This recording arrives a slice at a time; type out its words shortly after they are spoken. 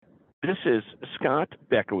This is Scott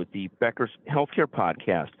Becker with the Becker's Healthcare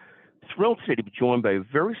Podcast. Thrilled today to be joined by a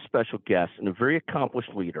very special guest and a very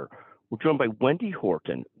accomplished leader. We're joined by Wendy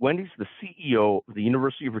Horton. Wendy's the CEO of the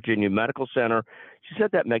University of Virginia Medical Center. She's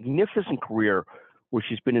had that magnificent career where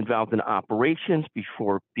she's been involved in operations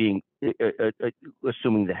before being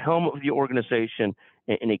assuming the helm of the organization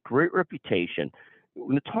and a great reputation. We're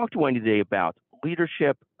going to talk to Wendy today about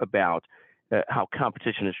leadership, about how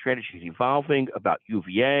competition and strategy is evolving, about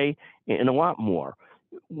UVA, and a lot more.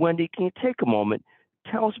 Wendy, can you take a moment,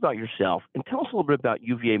 tell us about yourself, and tell us a little bit about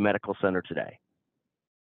UVA Medical Center today?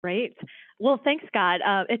 Great. Well, thanks, Scott.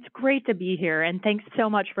 It's great to be here, and thanks so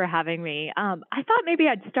much for having me. I thought maybe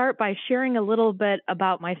I'd start by sharing a little bit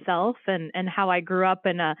about myself and how I grew up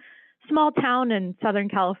in a small town in Southern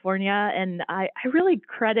California, and I really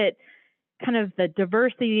credit kind of the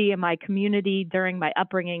diversity in my community during my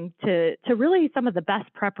upbringing to really some of the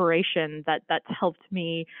best preparation that's helped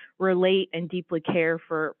me relate and deeply care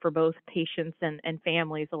for both patients and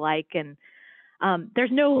families alike. And there's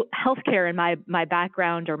no healthcare in my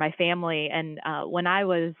background or my family. And when I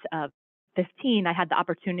was 15, I had the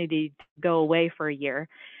opportunity to go away for a year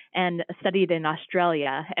and studied in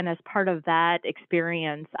Australia. And as part of that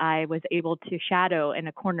experience, I was able to shadow in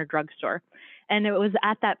a corner drugstore. And it was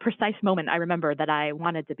at that precise moment, I remember, that I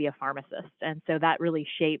wanted to be a pharmacist. And so that really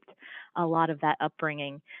shaped a lot of that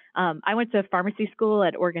upbringing. I went to pharmacy school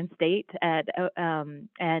at Oregon State and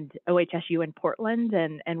OHSU in Portland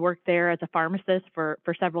and worked there as a pharmacist for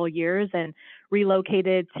several years and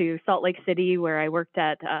relocated to Salt Lake City, where I worked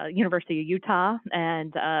at University of Utah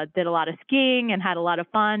and did a lot of skiing and had a lot of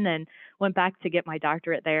fun and went back to get my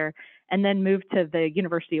doctorate there, and then moved to the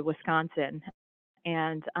University of Wisconsin.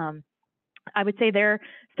 And I would say there are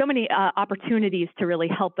so many opportunities to really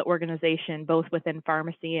help the organization, both within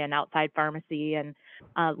pharmacy and outside pharmacy, and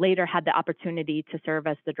later had the opportunity to serve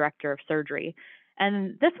as the director of surgery.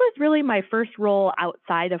 And this was really my first role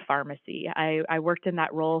outside of pharmacy. I worked in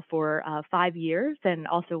that role for 5 years and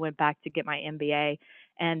also went back to get my MBA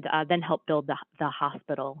and then helped build the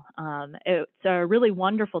hospital. It's a really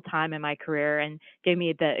wonderful time in my career and gave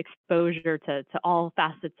me the exposure to all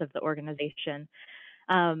facets of the organization.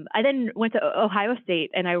 I then went to Ohio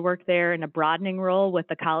State and I worked there in a broadening role with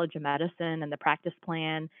the College of Medicine and the practice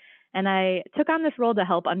plan. And I took on this role to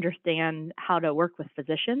help understand how to work with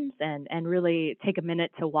physicians and really take a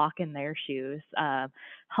minute to walk in their shoes.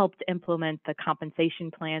 Helped implement the compensation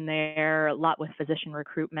plan there, a lot with physician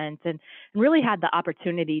recruitment, and really had the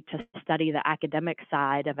opportunity to study the academic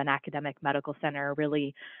side of an academic medical center,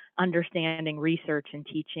 really understanding research and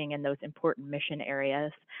teaching in those important mission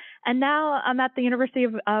areas. And now I'm at the University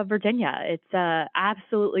of Virginia. It's an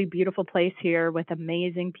absolutely beautiful place here with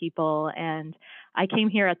amazing people. And I came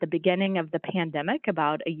here at the beginning of the pandemic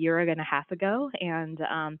about a year and a half ago and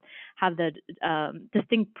have the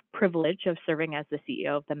distinct privilege of serving as the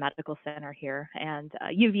CEO of the medical center here. And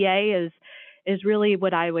UVA is really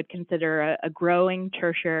what I would consider a growing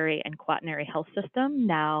tertiary and quaternary health system,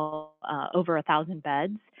 now over 1,000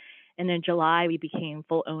 beds. And in July, we became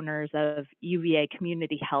full owners of UVA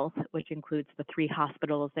Community Health, which includes the 3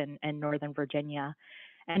 hospitals in Northern Virginia.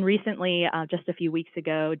 And recently, just a few weeks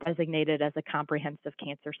ago, designated as a comprehensive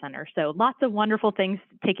cancer center. So lots of wonderful things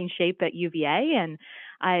taking shape at UVA, and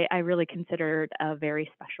I really consider it a very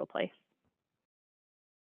special place.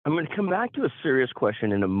 I'm going to come back to a serious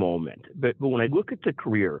question in a moment, but when I look at the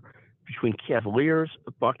career between Cavaliers,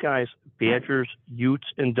 Buckeyes, Badgers, Utes,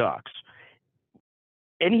 and Ducks,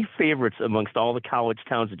 any favorites amongst all the college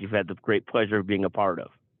towns that you've had the great pleasure of being a part of?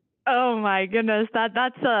 Oh my goodness,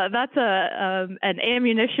 that's an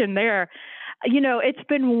ammunition there. You know, it's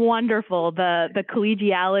been wonderful, the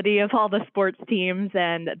collegiality of all the sports teams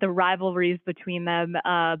and the rivalries between them.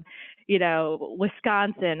 You know,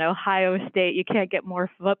 Wisconsin, Ohio State, you can't get more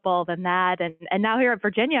football than that. And now here at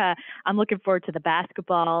Virginia, I'm looking forward to the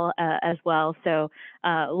basketball as well. So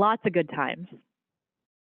lots of good times.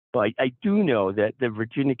 Well, I do know that the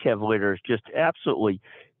Virginia Cavaliers just absolutely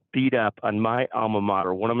beat up on my alma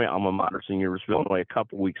mater, one of my alma maters in University of Illinois a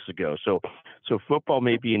couple weeks ago. So football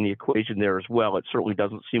may be in the equation there as well. It certainly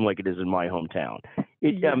doesn't seem like it is in my hometown.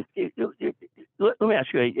 Let me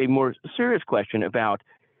ask you a more serious question about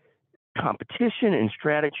competition and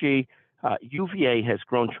strategy. UVA has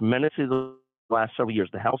grown tremendously the last several years.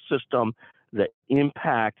 The health system, the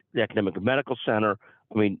impact, the academic medical center,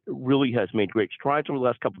 really has made great strides over the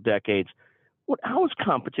last couple of decades. How is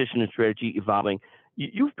competition and strategy evolving?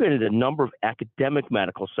 You've been at a number of academic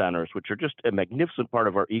medical centers, which are just a magnificent part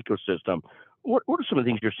of our ecosystem. What are some of the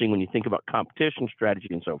things you're seeing when you think about competition, strategy,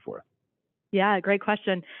 and so forth? Yeah, great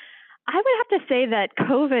question. I would have to say that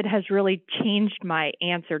COVID has really changed my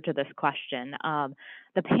answer to this question.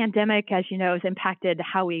 The pandemic, as you know, has impacted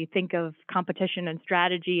how we think of competition and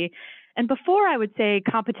strategy. And before I would say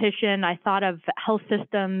competition, I thought of health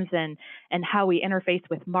systems and how we interface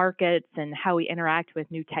with markets and how we interact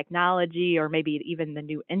with new technology or maybe even the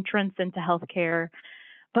new entrants into healthcare.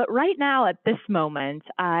 But right now, at this moment,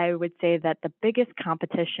 I would say that the biggest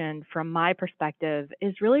competition from my perspective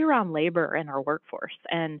is really around labor in our workforce.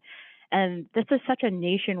 And this is such a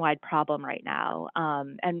nationwide problem right now.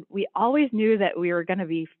 And we always knew that we were going to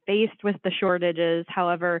be faced with the shortages.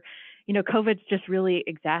 However, COVID's just really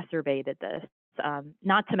exacerbated this.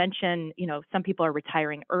 Not to mention, some people are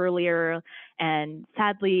retiring earlier, and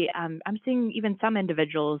sadly, I'm seeing even some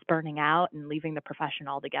individuals burning out and leaving the profession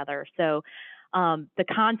altogether. So, the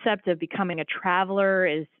concept of becoming a traveler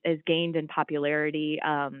is gained in popularity,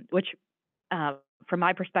 which, uh, from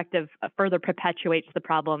my perspective, further perpetuates the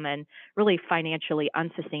problem and really financially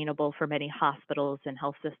unsustainable for many hospitals and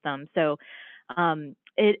health systems. So,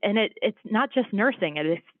 it's not just nursing;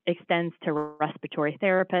 it extends to respiratory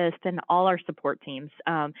therapists and all our support teams.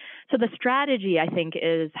 So the strategy, I think,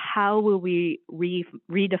 is how will we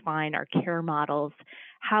redefine our care models?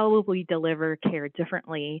 How will we deliver care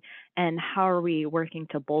differently? And how are we working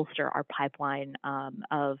to bolster our pipeline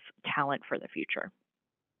of talent for the future?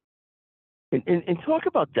 And talk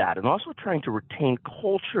about that, and also trying to retain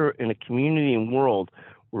culture in a community and world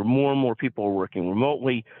where more and more people are working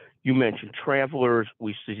remotely. You mentioned travelers.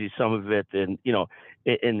 We see some of it in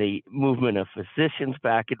the movement of physicians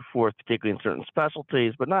back and forth, particularly in certain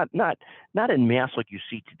specialties, but not in mass like you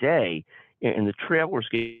see today. And the travelers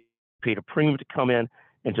get paid a premium to come in,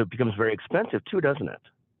 and so it becomes very expensive too, doesn't it?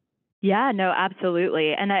 Yeah, no,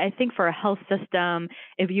 absolutely. And I think for a health system,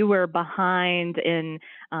 if you were behind in,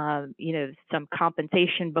 some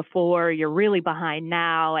compensation before, you're really behind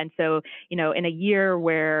now. And so, in a year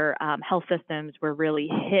where health systems were really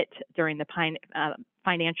hit during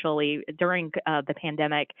financially during the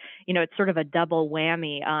pandemic, it's sort of a double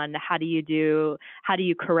whammy on how do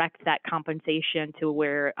you correct that compensation to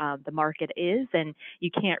where the market is, and you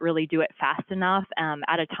can't really do it fast enough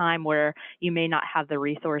at a time where you may not have the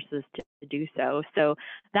resources to do so. So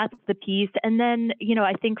that's the piece. And then,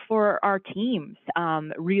 I think for our teams,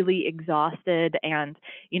 really exhausted, and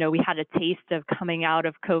we had a taste of coming out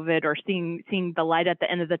of COVID or seeing the light at the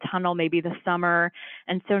end of the tunnel, maybe this summer.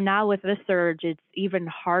 And so now with this surge, it's even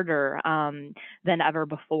harder than ever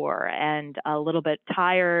before, and a little bit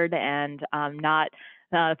tired, and not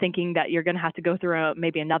thinking that you're going to have to go through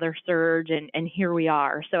maybe another surge, and here we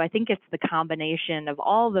are. So I think it's the combination of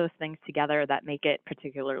all those things together that make it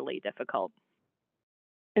particularly difficult.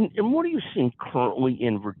 And what are you seeing currently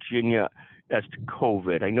in Virginia as to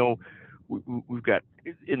COVID? I know we've got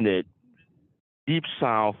in the Deep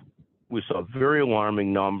South, we saw very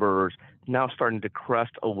alarming numbers, now starting to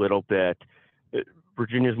crest a little bit. Uh,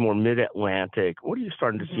 Virginia's more mid-Atlantic. What are you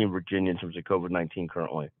starting to see in Virginia in terms of COVID-19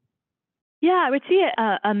 currently? Yeah, I would see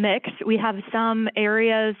a mix. We have some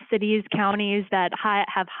areas, cities, counties that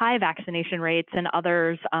have high vaccination rates, and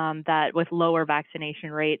others that with lower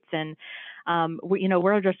vaccination rates. And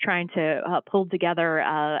we're just trying to pull together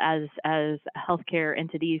as healthcare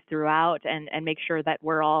entities throughout, and make sure that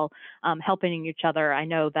we're all helping each other. I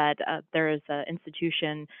know that there is an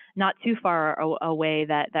institution not too far away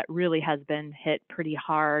that really has been hit pretty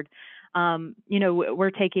hard.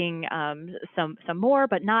 We're taking some more,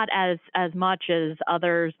 but not as much as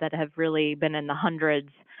others that have really been in the hundreds.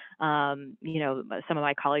 Some of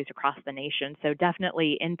my colleagues across the nation. So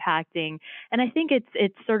definitely impacting, and I think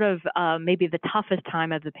it's sort of maybe the toughest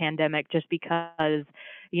time of the pandemic, just because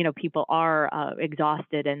people are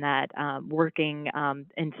exhausted, and that working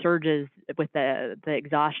in surges with the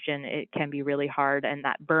exhaustion, it can be really hard, and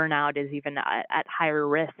that burnout is even at higher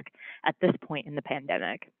risk at this point in the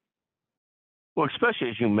pandemic. Well, especially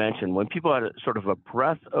as you mentioned, when people had a sort of a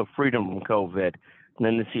breath of freedom from COVID, and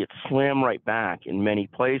then to see it slam right back in many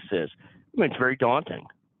places, it's very daunting.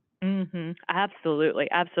 Absolutely,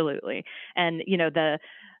 absolutely. And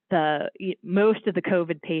most of the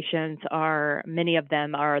COVID patients many of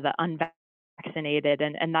them are the unvaccinated,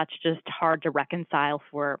 and that's just hard to reconcile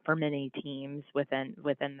for many teams within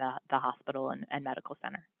the hospital and medical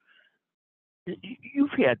center.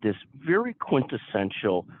 You've had this very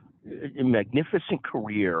quintessential, magnificent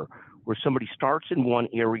career where somebody starts in one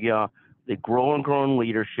area, they grow and grow in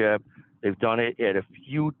leadership. They've done it at a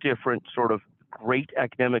few different sort of great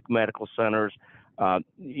academic medical centers,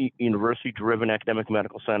 university-driven academic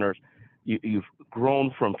medical centers. You've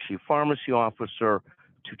grown from chief pharmacy officer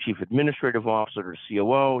to chief administrative officer to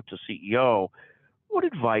COO to CEO. what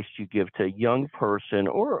advice do you give to a young person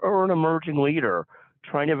or an emerging leader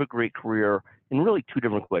trying to have a great career? And really, two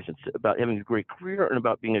different questions about having a great career and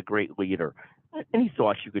about being a great leader. Any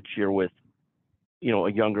thoughts you could share with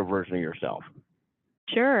a younger version of yourself?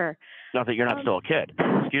 Sure. Not that you're not Um, still a kid.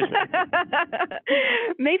 Excuse me.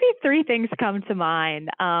 Maybe three things come to mind.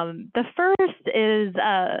 The first is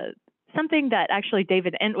something that actually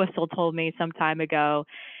David Entwistle told me some time ago,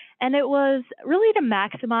 and it was really to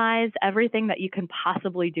maximize everything that you can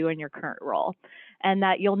possibly do in your current role, and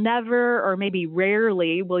that you'll never, or maybe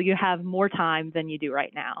rarely, will you have more time than you do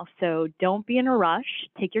right now. So don't be in a rush.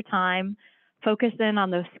 Take your time. Focus in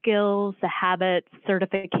on those skills, the habits,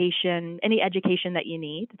 certification, any education that you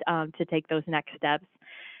need to take those next steps.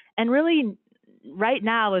 And really, right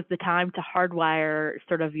now is the time to hardwire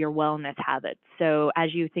sort of your wellness habits. So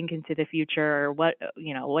as you think into the future, what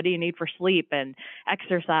do you need for sleep and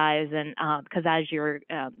exercise, and because as your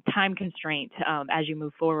time constraint as you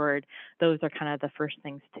move forward, those are kind of the first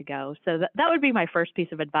things to go. So that would be my first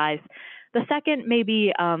piece of advice. The second,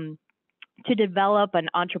 maybe to develop an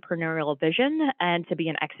entrepreneurial vision and to be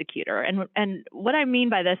an executor. And what I mean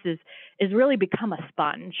by this is really become a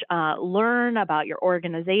sponge. Learn about your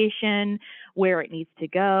organization, where it needs to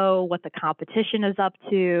go, what the competition is up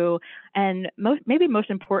to, and maybe most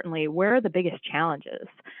importantly, where are the biggest challenges.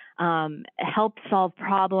 Help solve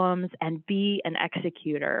problems and be an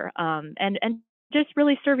executor. And just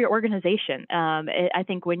really serve your organization. I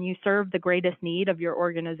think when you serve the greatest need of your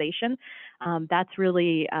organization, that's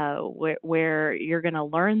really where you're going to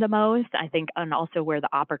learn the most, I think, and also where the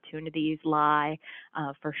opportunities lie,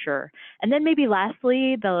 for sure. And then maybe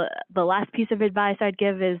lastly, the last piece of advice I'd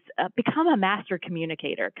give is become a master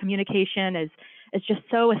communicator. Communication is just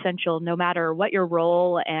so essential, no matter what your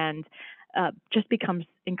role, and just becomes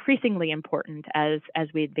increasingly important as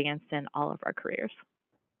we advance in all of our careers.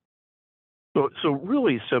 So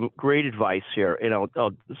really some great advice here, and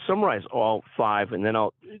I'll summarize all five, and then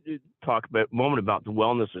I'll talk a moment about the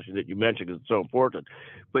wellness issue that you mentioned because it's so important.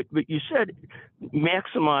 But you said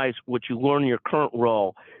maximize what you learn in your current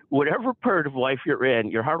role. Whatever part of life you're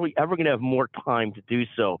in, you're hardly ever going to have more time to do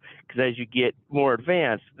so, because as you get more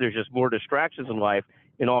advanced, there's just more distractions in life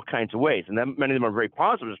in all kinds of ways, and many of them are very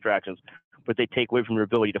positive distractions, but they take away from your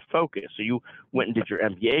ability to focus. So you went and did your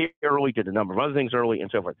MBA early, did a number of other things early, and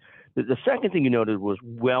so forth. The second thing you noted was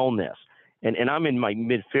wellness. And I'm in my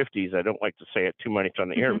mid-50s. I don't like to say it too much on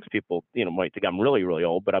the air because people, might think I'm really, really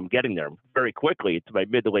old, but I'm getting there very quickly to my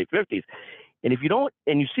mid to late 50s. And if you don't,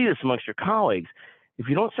 and you see this amongst your colleagues, if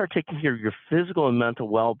you don't start taking care of your physical and mental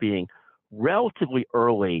well-being relatively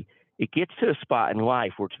early, it gets to a spot in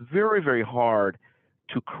life where it's very, very hard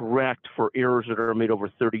to correct for errors that are made over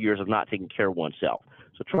 30 years of not taking care of oneself.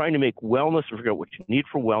 So trying to make wellness and figure out what you need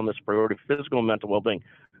for wellness, priority, physical and mental well-being,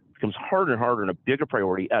 becomes harder and harder and a bigger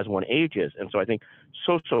priority as one ages. And so I think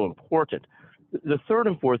so important. The third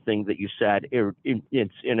and fourth thing that you said,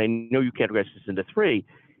 and I know you categorize this into three,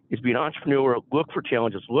 is be an entrepreneur, look for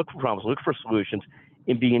challenges, look for problems, look for solutions,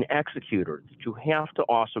 and be an executor. You have to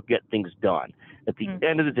also get things done. At the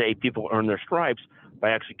end of the day, people earn their stripes by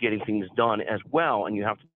actually getting things done as well, and you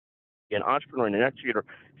have to be an entrepreneur and an executor,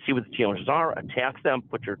 see what the challenges are, attack them,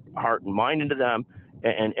 put your heart and mind into them,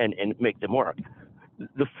 and make them work.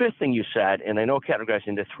 The fifth thing you said, and I know categorized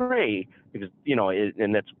into three, because,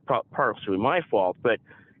 and that's partially my fault, but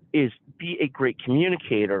is be a great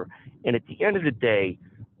communicator. And at the end of the day,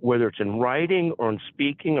 whether it's in writing or in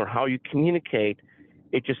speaking or how you communicate,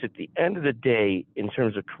 it just at the end of the day, in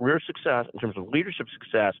terms of career success, in terms of leadership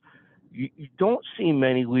success, you don't see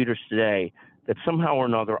many leaders today that somehow or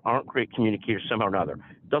another aren't great communicators somehow or another.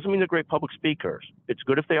 Doesn't mean they're great public speakers. It's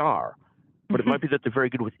good if they are, but it might be that they're very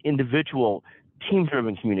good with individual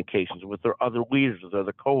team-driven communications with their other leaders, with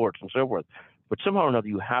other cohorts and so forth. But somehow or another,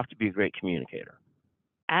 you have to be a great communicator.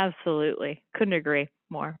 Absolutely. Couldn't agree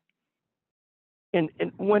more. And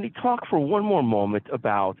Wendy, talk for one more moment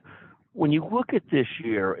about when you look at this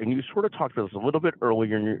year, and you sort of talked about this a little bit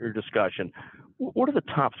earlier in your discussion, what are the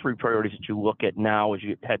top three priorities that you look at now as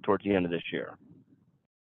you head towards the end of this year?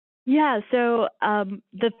 Yeah, so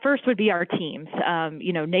the first would be our teams.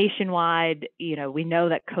 Nationwide, we know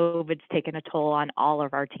that COVID's taken a toll on all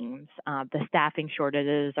of our teams. The staffing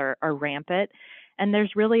shortages are rampant, and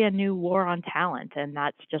there's really a new war on talent, and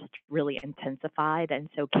that's just really intensified. And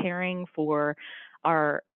so caring for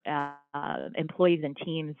our employees and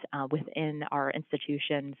teams within our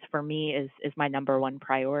institutions, for me, is my number one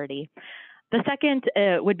priority. The second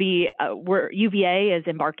would be UVA is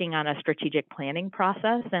embarking on a strategic planning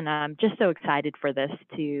process, and I'm just so excited for this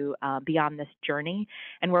to be on this journey.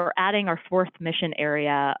 And we're adding our fourth mission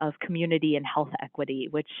area of community and health equity,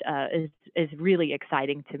 which is really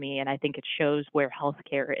exciting to me, and I think it shows where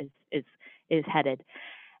healthcare is headed.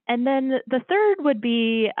 And then the third would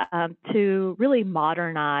be to really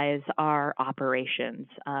modernize our operations.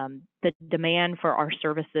 The demand for our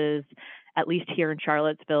services, at least here in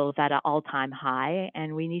Charlottesville, is at an all-time high,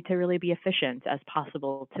 and we need to really be efficient as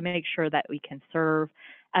possible to make sure that we can serve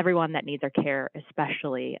everyone that needs our care,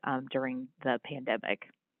 especially during the pandemic.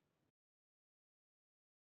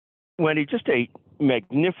 Wendy, just a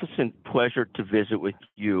magnificent pleasure to visit with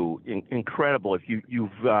you. Incredible. If you've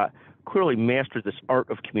clearly mastered this art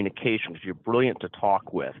of communication because you're brilliant to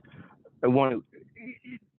talk with. I want to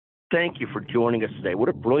thank you for joining us today. What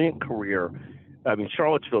a brilliant career. I mean,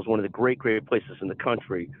 Charlottesville is one of the great places in the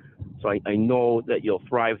country. So I know that you'll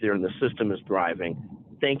thrive there and the system is thriving.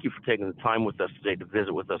 Thank you for taking the time with us today to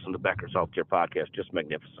visit with us on the Becker's Healthcare Podcast. Just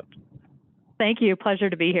magnificent. Thank you. Pleasure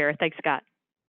to be here. Thanks, Scott.